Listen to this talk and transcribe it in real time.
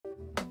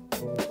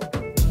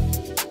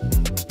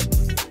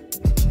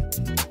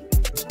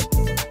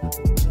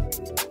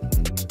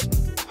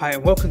Hi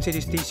and welcome to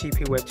this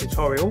DCP web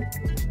tutorial.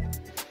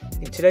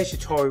 In today's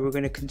tutorial we're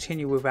going to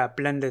continue with our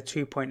Blender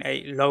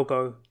 2.8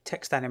 logo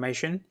text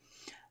animation,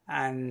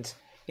 and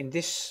in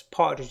this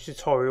part of the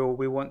tutorial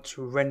we want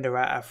to render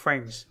out our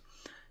frames.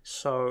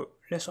 So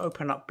let's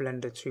open up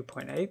Blender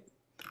 2.8.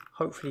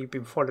 Hopefully you've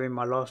been following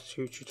my last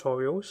two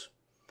tutorials,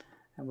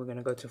 and we're going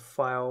to go to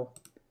File,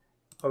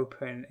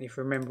 Open. If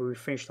you remember, we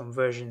finished on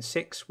version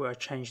 6 where I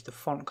changed the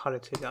font color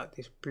to like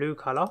this blue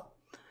color.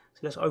 So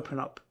let's open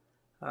up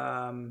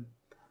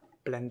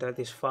Blender,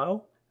 this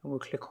file, and we'll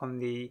click on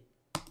the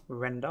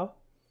render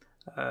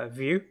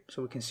view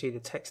so we can see the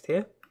text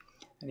here.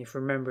 And if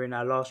you remember, in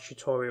our last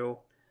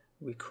tutorial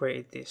we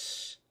created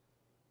this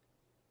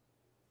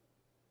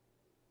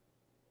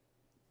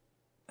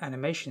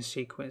animation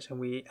sequence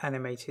and we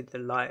animated the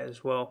light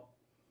as well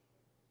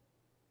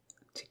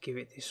to give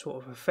it this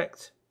sort of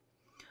effect.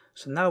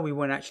 So now we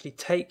want to actually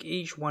take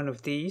each one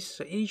of these.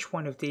 So each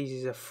one of these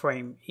is a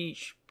frame.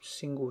 Each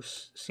single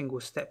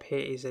step here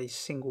is a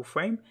single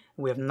frame,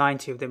 and we have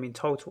 90 of them in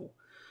total.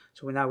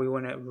 So now we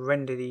want to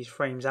render these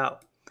frames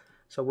out.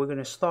 So we're going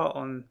to start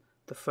on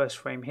the first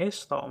frame here.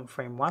 Start on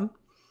frame 1.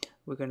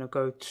 We're going to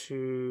go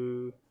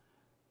to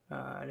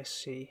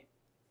let's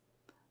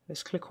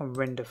click on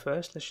render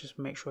first. Let's just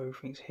make sure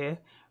everything's here.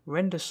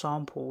 Render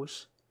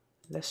samples.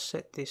 Let's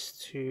set this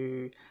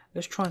to,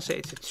 let's try and set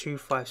it to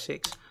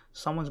 256.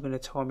 Someone's going to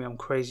tell me I'm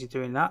crazy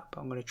doing that,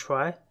 but I'm going to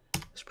try.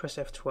 Let's press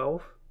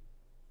F12.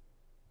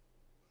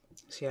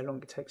 See how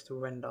long it takes to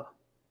render.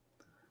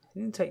 It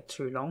didn't take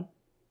too long.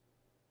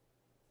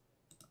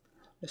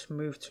 Let's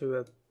move to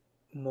a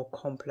more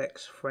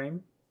complex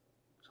frame,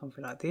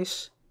 something like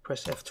this.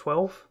 Press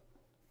F12.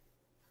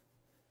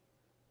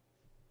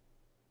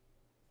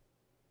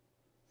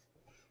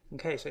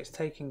 Okay, so it's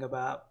taking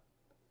about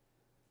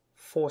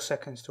 4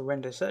 seconds to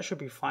render, so that should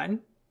be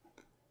fine.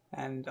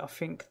 And I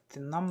think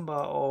the number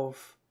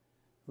of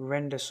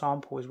render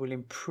samples will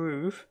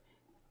improve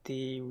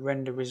the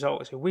render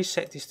results. If we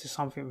set this to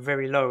something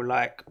very low,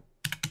 like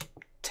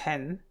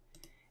 10,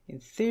 in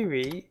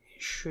theory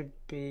it should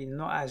be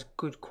not as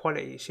good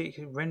quality. See, it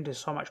can render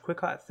so much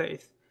quicker at 30,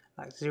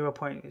 like 0.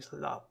 It's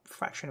like a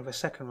fraction of a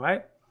second,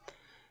 right?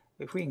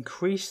 If we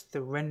increase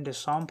the render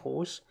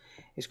samples,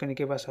 it's going to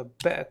give us a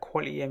better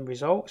quality end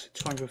result.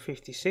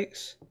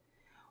 256,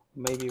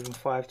 maybe even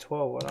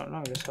 512. I don't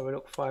know. Let's have a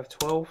look.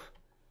 512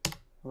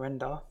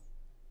 render.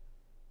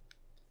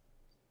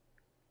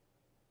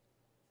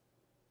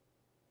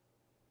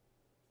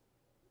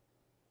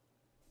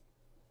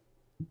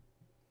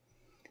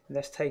 And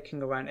that's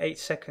taking around 8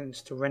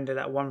 seconds to render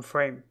that one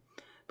frame,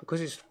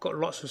 because it's got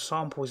lots of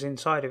samples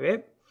inside of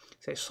it.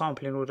 So it's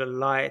sampling all the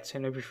lights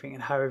and everything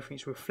and how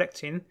everything's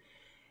reflecting.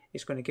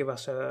 It's going to give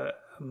us a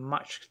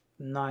much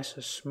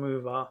nicer,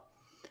 smoother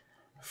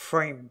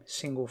frame,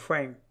 single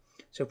frame.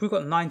 So if we've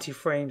got 90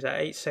 frames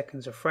at 8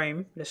 seconds a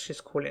frame, let's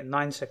just call it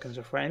 9 seconds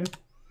a frame.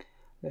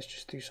 Let's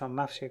just do some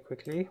maths here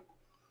quickly.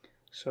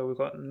 So we've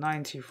got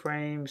 90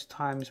 frames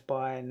times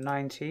by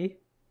 90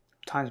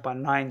 times by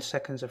 9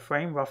 seconds a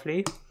frame,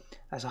 roughly.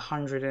 That's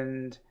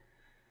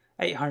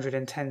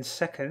 810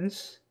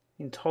 seconds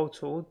in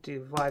total.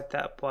 Divide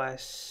that by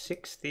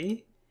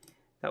 60.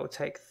 That would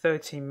take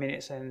 13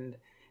 minutes and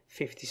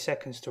 50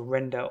 seconds to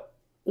render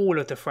all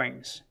of the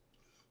frames.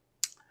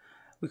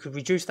 We could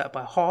reduce that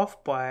by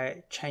half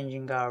by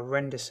changing our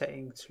render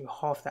setting to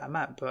half that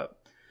amount, but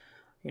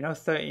you know,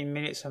 13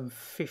 minutes and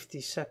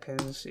 50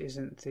 seconds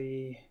isn't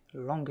the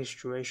longest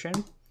duration.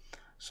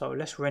 So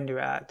let's render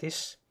it at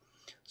this.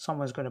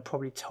 Someone's going to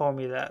probably tell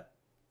me that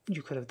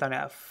you could have done it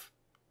at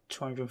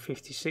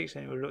 256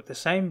 and it will look the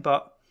same,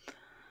 but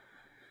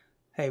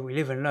hey, we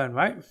live and learn,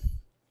 right?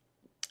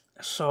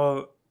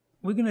 So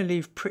we're going to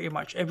leave pretty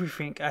much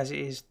everything as it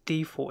is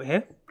default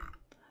here,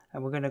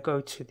 and we're going to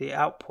go to the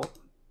output.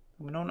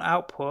 And on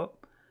output,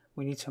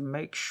 we need to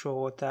make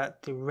sure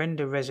that the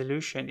render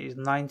resolution is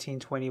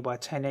 1920 by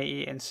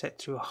 1080 and set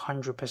to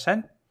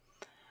 100%.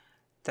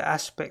 The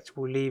aspect,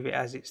 will leave it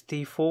as its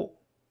default.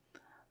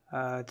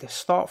 The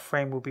start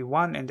frame will be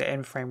 1 and the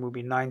end frame will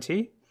be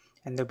 90,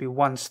 and there'll be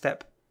 1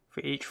 step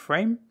for each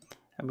frame,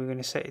 and we're going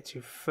to set it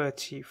to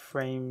 30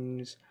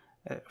 frames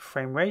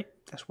frame rate.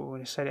 That's what we're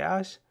going to set it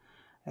as.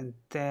 And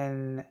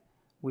then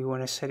we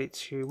want to set it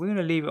to, we're going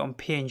to leave it on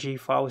PNG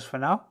files for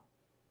now.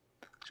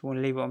 So we want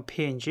to leave it on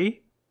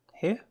PNG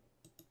here,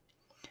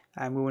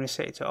 and we want to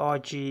set it to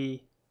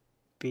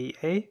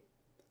RGBA.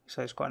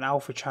 So it's got an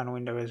alpha channel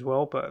in there as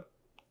well, but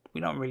we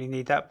don't really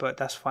need that, but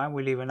that's fine.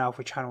 We'll leave an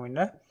alpha channel in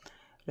there.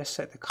 Let's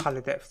set the color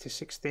depth to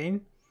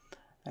 16,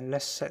 and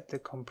let's set the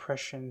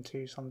compression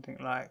to something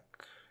like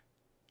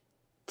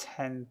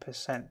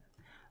 10%.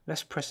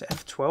 Let's press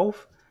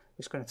F12.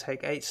 It's going to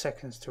take 8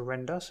 seconds to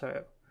render,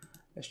 so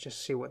let's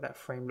just see what that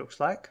frame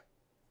looks like.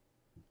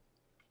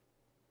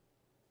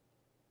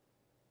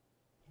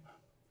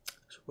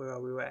 So where are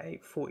we? We're at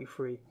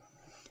 843.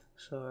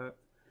 So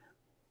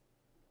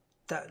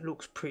that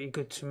looks pretty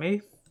good to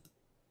me.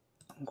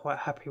 I'm quite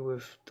happy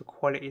with the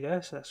quality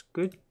there, so that's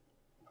good.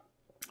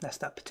 That's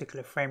that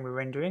particular frame we're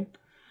rendering.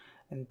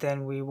 And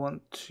then we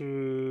want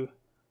to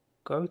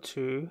go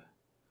to,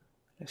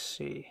 let's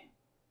see,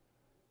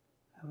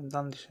 haven't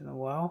done this in a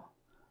while,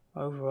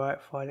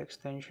 overwrite file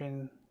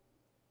extension,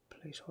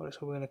 placeholder. So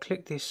we're going to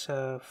click this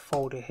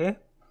folder here,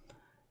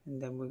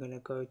 and then we're going to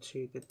go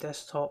to the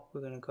desktop,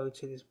 we're going to go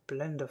to this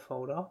Blender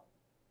folder,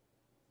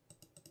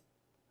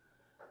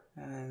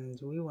 and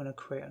we want to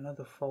create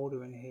another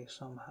folder in here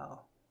somehow.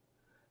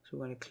 So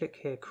we're going to click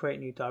here, create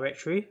new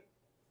directory.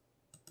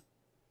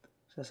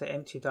 So that's an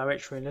empty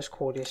directory, and let's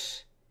call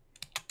this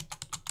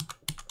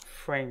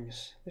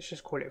frames. Let's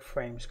just call it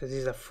frames because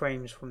these are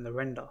frames from the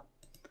render.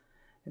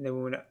 And then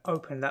we're going to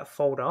open that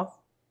folder,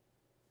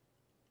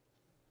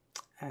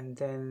 and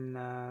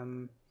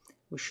then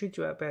we should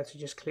be able to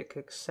just click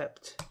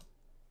accept.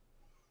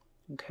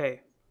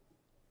 Okay,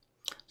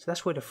 so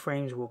that's where the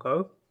frames will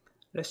go.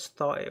 Let's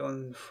start it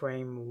on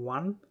frame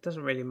 1. It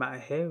doesn't really matter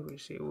here,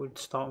 it would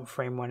start on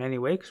frame 1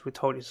 anyway because we're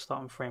told it to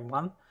start on frame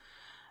 1.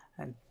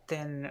 And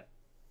then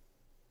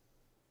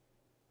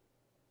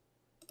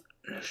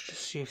let's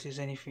just see if there's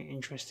anything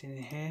interesting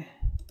in here.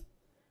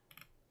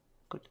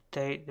 Got the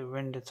date, the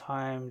render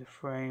time, the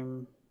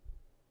frame.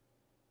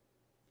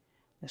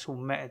 That's all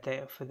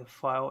metadata for the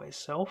file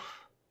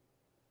itself.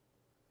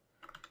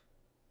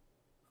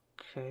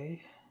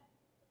 Okay.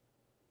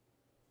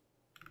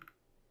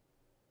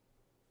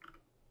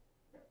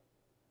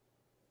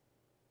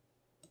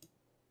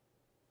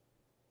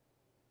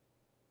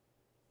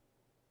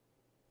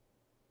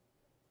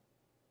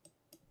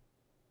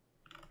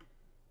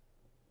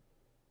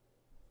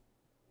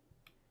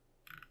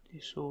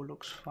 This all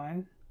looks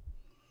fine.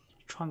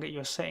 Try and get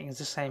your settings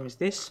the same as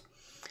this.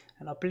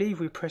 And I believe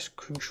we press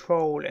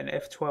Ctrl and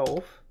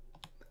F12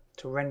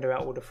 to render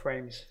out all the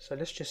frames. So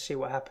let's just see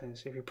what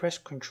happens. If you press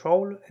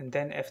Ctrl and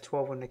then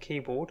F12 on the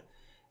keyboard,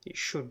 it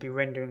should be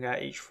rendering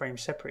out each frame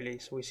separately.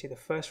 So we see the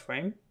first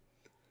frame,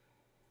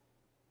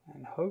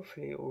 and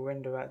hopefully it will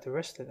render out the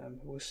rest of them.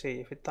 We'll see.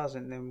 If it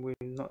doesn't, then we've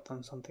not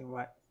done something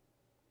right.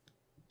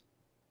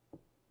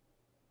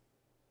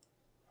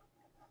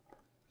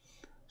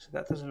 So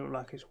that doesn't look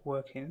like it's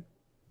working.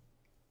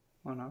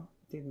 Oh no,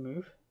 it did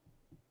move.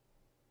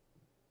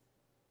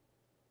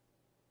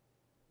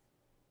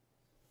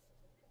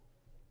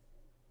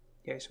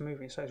 Yeah, it's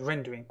moving, so it's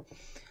rendering.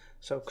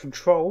 So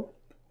Control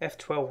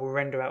F12 will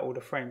render out all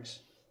the frames.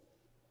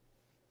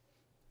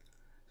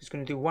 It's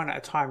going to do one at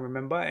a time,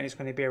 remember, and it's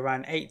going to be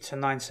around 8 to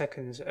 9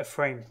 seconds a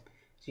frame.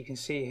 So you can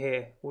see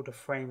here all the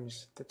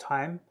frames, the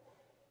time,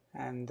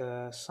 and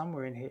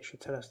somewhere in here it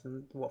should tell us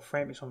what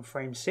frame it's on,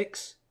 frame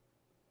 6.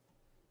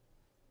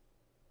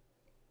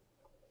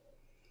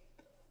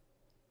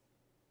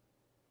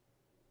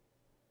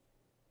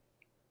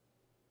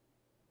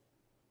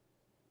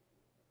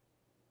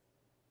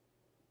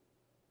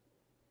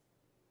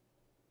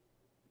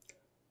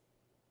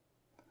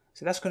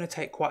 So that's going to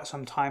take quite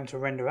some time to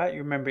render out. You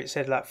remember it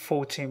said like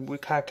 14, we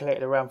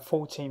calculated around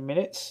 14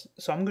 minutes.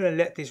 So I'm going to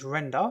let this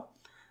render.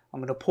 I'm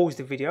going to pause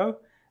the video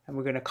and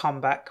we're going to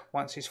come back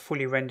once it's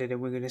fully rendered and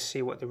we're going to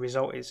see what the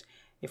result is.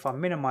 If I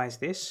minimize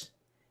this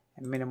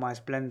and minimize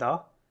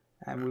Blender,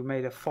 and we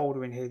made a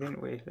folder in here,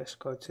 didn't we? Let's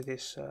go to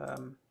this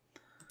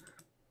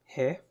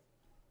here.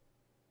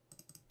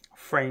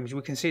 Frames.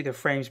 We can see the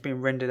frames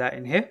being rendered out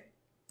in here.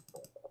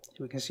 So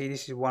we can see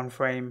this is one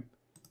frame.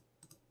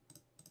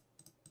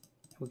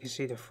 We can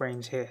see the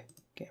frames here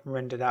getting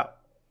rendered out.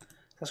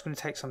 That's going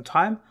to take some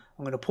time.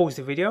 I'm going to pause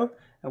the video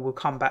and we'll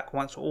come back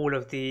once all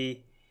of the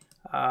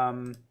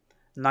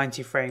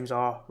 90 frames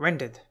are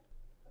rendered.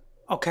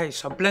 Okay,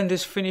 so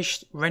Blender's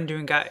finished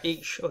rendering out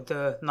each of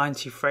the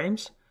 90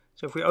 frames.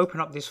 So if we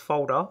open up this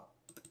folder,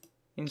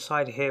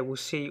 inside here we'll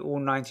see all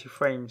 90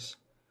 frames.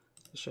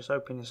 Let's just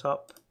open this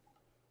up.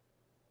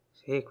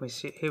 So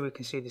here we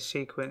can see the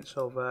sequence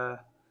of our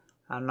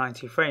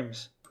 90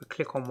 frames. If we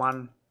click on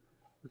one,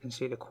 we can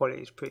see the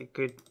quality is pretty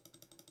good,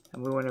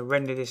 and we want to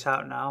render this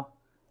out now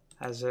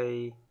as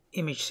a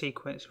image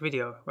sequence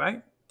video,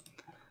 right?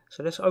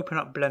 So let's open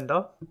up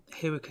Blender.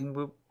 Here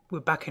we're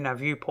back in our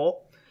viewport.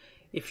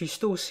 If you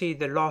still see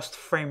the last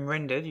frame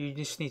rendered, you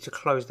just need to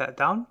close that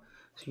down.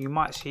 So you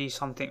might see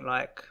something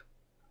like,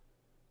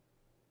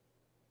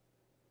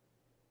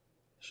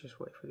 let's just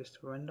wait for this to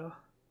render.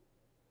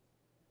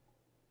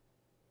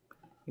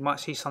 You might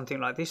see something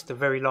like this, the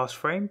very last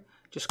frame.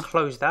 Just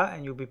close that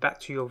and you'll be back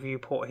to your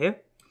viewport here.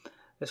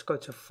 Let's go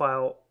to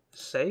File,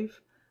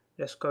 Save.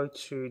 Let's go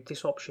to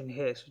this option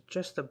here. So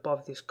just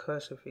above this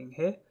cursor thing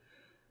here,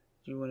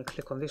 you want to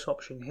click on this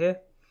option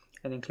here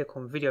and then click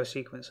on Video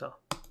Sequencer.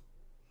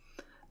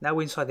 Now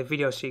we're inside the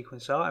Video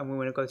Sequencer and we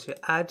want to go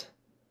to Add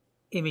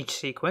Image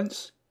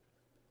Sequence,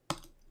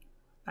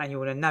 and you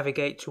want to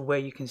navigate to where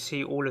you can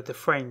see all of the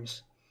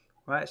frames.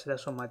 Right, so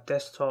that's on my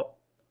desktop,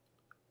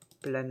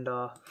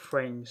 Blender,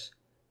 Frames,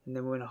 and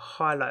then we're going to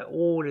highlight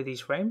all of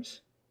these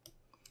frames.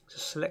 So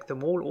select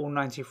them all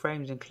 90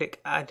 frames, and click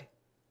Add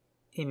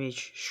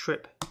Image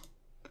Strip.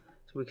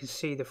 So we can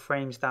see the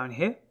frames down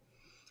here.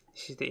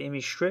 This is the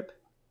image strip,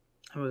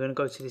 and we're going to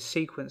go to the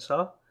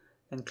sequencer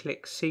and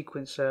click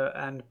Sequencer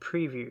and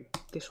Preview,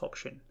 this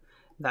option.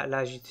 That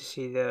allows you to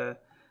see the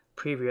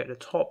preview at the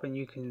top, and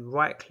you can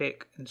right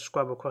click and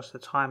scrub across the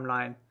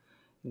timeline,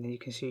 and then you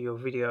can see your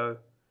video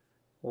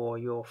or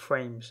your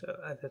frames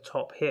at the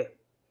top here.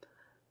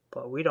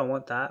 But we don't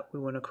want that. We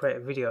want to create a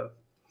video.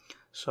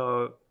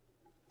 So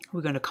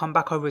we're going to come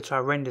back over to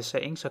our render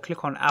settings. So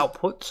click on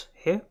output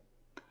here.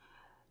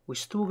 We're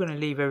still going to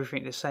leave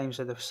everything the same.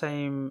 So the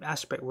same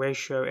aspect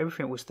ratio,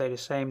 everything will stay the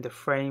same. The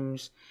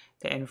frames,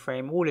 the end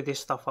frame, all of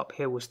this stuff up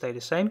here will stay the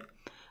same.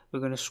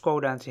 We're going to scroll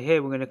down to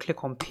here. We're going to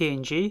click on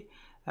PNG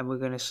and we're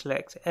going to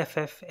select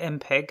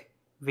FFmpeg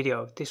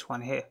video, this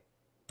one here.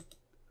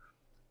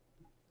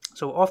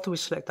 So after we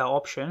select that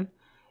option,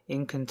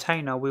 in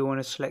container we want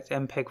to select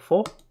MPEG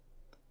 4,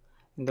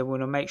 and then we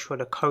want to make sure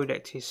the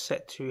codec is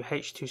set to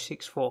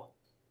H.264.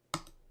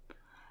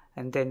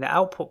 And then the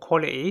output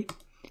quality,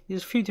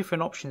 there's a few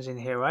different options in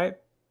here, right?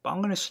 But I'm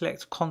going to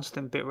select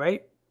constant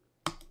bitrate,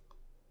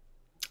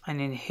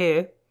 and in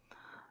here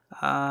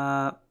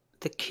the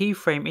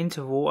keyframe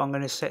interval I'm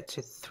going to set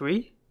to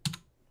 3,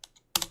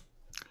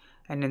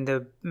 and then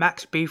the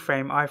max B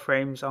frame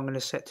iframes I'm going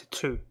to set to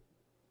 2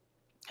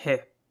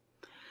 here.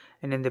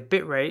 And then the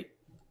bitrate,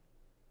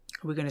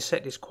 we're going to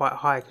set this quite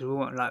high because we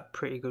want like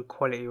pretty good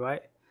quality,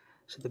 right?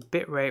 So the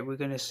bitrate we're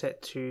going to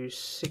set to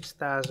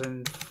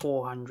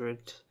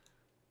 6,400.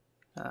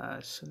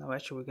 So no,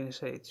 actually we're going to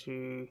set it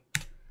to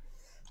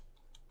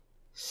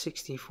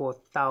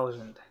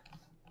 64,000.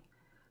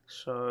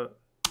 So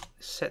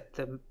set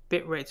the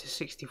bitrate to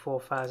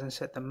 64,000,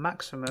 set the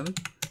maximum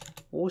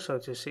also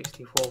to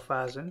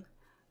 64,000,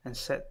 and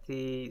set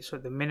the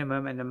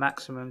minimum and the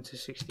maximum to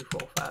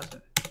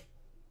 64,000.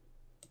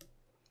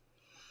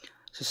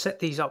 So set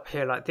these up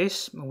here like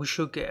this, and we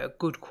should get a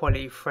good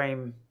quality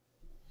frame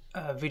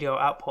video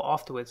output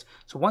afterwards.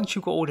 So once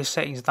you've got all the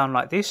settings done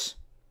like this,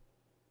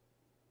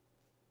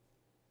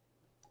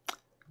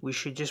 we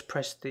should just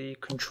press the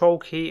control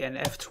key and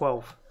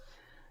F12.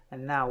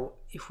 And now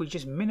if we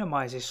just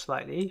minimize this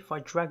slightly, if I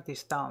drag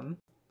this down,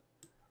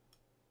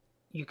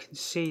 you can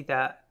see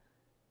that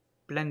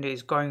Blender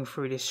is going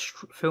through this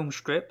film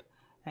strip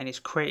and it's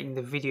creating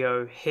the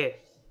video here.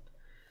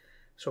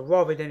 So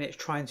rather than it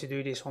trying to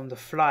do this on the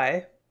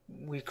fly,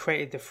 we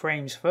created the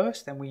frames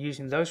first and we're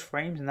using those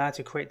frames now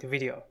to create the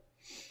video.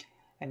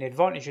 And the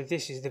advantage of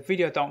this is the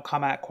video don't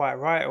come out quite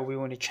right, or we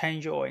want to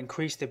change it or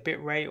increase the bit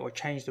rate or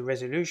change the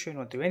resolution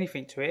or do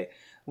anything to it,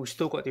 we've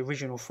still got the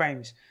original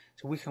frames.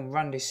 So we can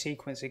run this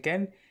sequence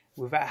again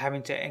without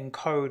having to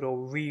encode or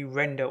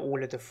re-render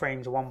all of the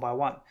frames one by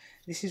one.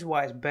 This is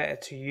why it's better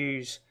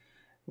to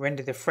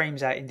render the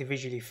frames out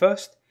individually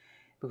first,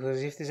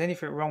 because if there's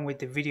anything wrong with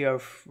the video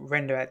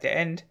render at the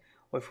end,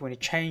 or if we want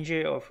to change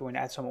it, or if we want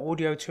to add some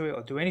audio to it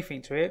or do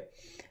anything to it,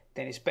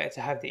 then it's better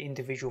to have the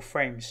individual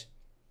frames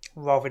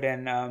rather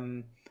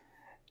than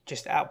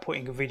just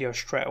outputting a video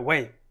straight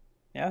away.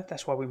 Yeah,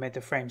 that's why we made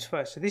the frames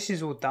first. So this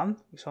is all done.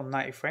 It's on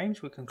 90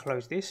 frames. We can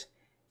close this,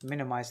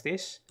 minimize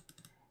this,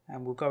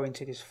 and we'll go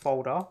into this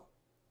folder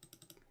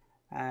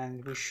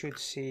and we should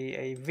see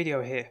a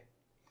video here.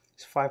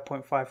 It's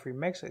 5.53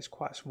 megs, so it's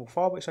quite a small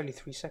file, but it's only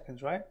 3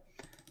 seconds, right?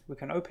 We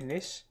can open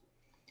this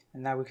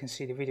and now we can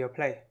see the video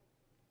play.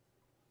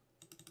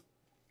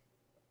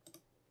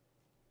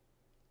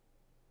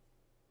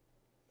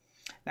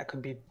 That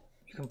can be,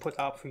 you can put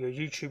that up for your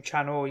YouTube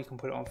channel, you can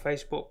put it on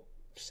Facebook,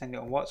 send it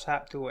on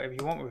WhatsApp, do whatever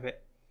you want with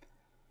it.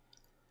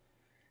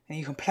 And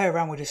you can play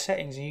around with the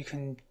settings and you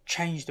can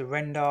change the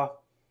render.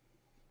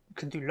 You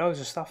can do loads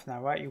of stuff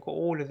now, right? You've got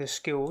all of the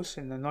skills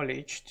and the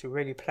knowledge to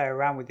really play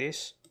around with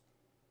this.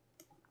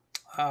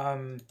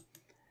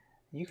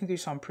 You can do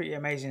some pretty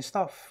amazing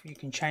stuff. You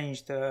can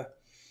change the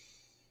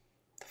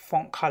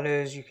font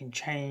colors, you can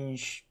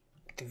change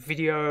the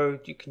video,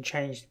 you can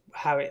change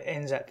how it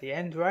ends at the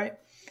end, right?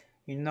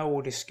 You know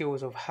all the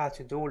skills of how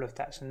to do all of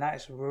that. So now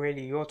it's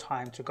really your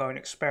time to go and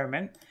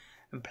experiment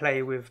and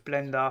play with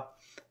Blender,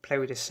 play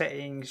with the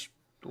settings,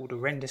 all the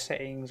render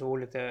settings,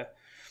 all of the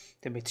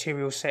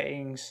material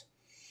settings.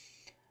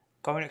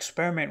 Go and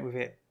experiment with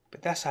it.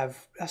 But that's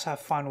our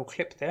final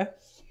clip there.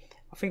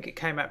 I think it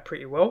came out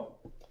pretty well.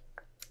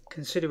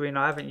 Considering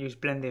I haven't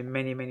used Blender in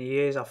many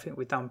years, I think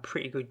we've done a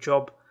pretty good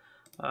job.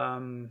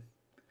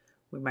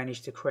 We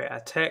managed to create our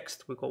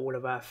text. We've got all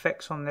of our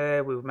effects on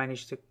there. We've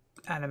managed to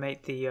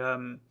animate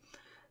the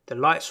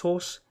light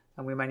source,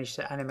 and we managed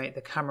to animate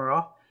the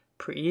camera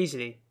pretty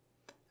easily.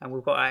 And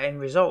we've got our end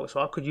result.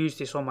 So I could use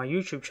this on my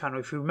YouTube channel.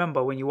 If you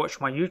remember when you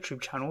watch my YouTube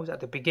channels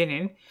at the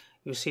beginning,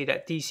 you'll see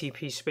that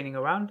DCP spinning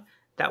around.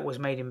 That was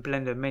made in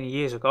Blender many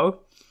years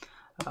ago.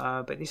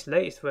 But this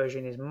latest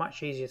version is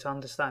much easier to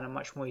understand and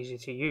much more easier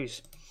to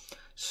use.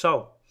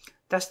 So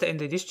that's the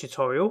end of this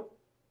tutorial.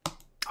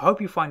 I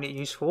hope you find it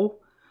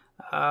useful.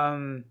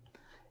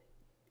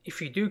 If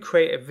you do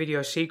create a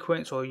video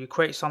sequence or you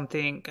create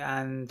something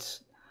and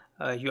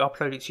you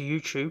upload it to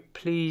YouTube,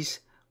 please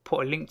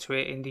put a link to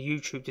it in the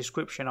YouTube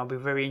description. I'll be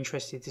very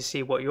interested to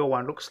see what your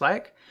one looks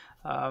like.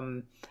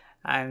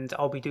 And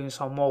I'll be doing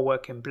some more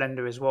work in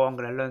Blender as well. I'm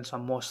going to learn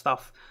some more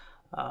stuff.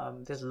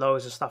 There's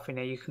loads of stuff in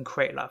there. You can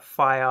create like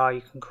fire,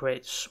 you can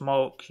create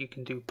smoke, you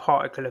can do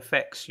particle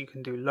effects, you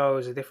can do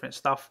loads of different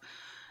stuff.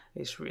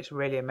 It's a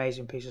really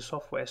amazing piece of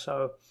software.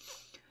 So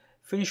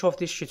finish off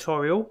this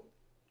tutorial.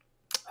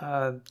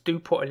 Do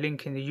put a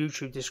link in the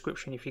YouTube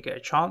description if you get a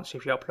chance.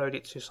 If you upload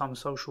it to some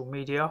social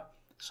media,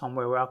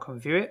 somewhere where I can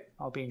view it,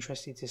 I'll be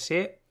interested to see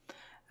it.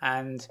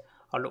 And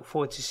I look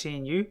forward to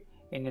seeing you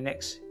in the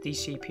next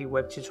DCP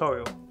web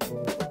tutorial.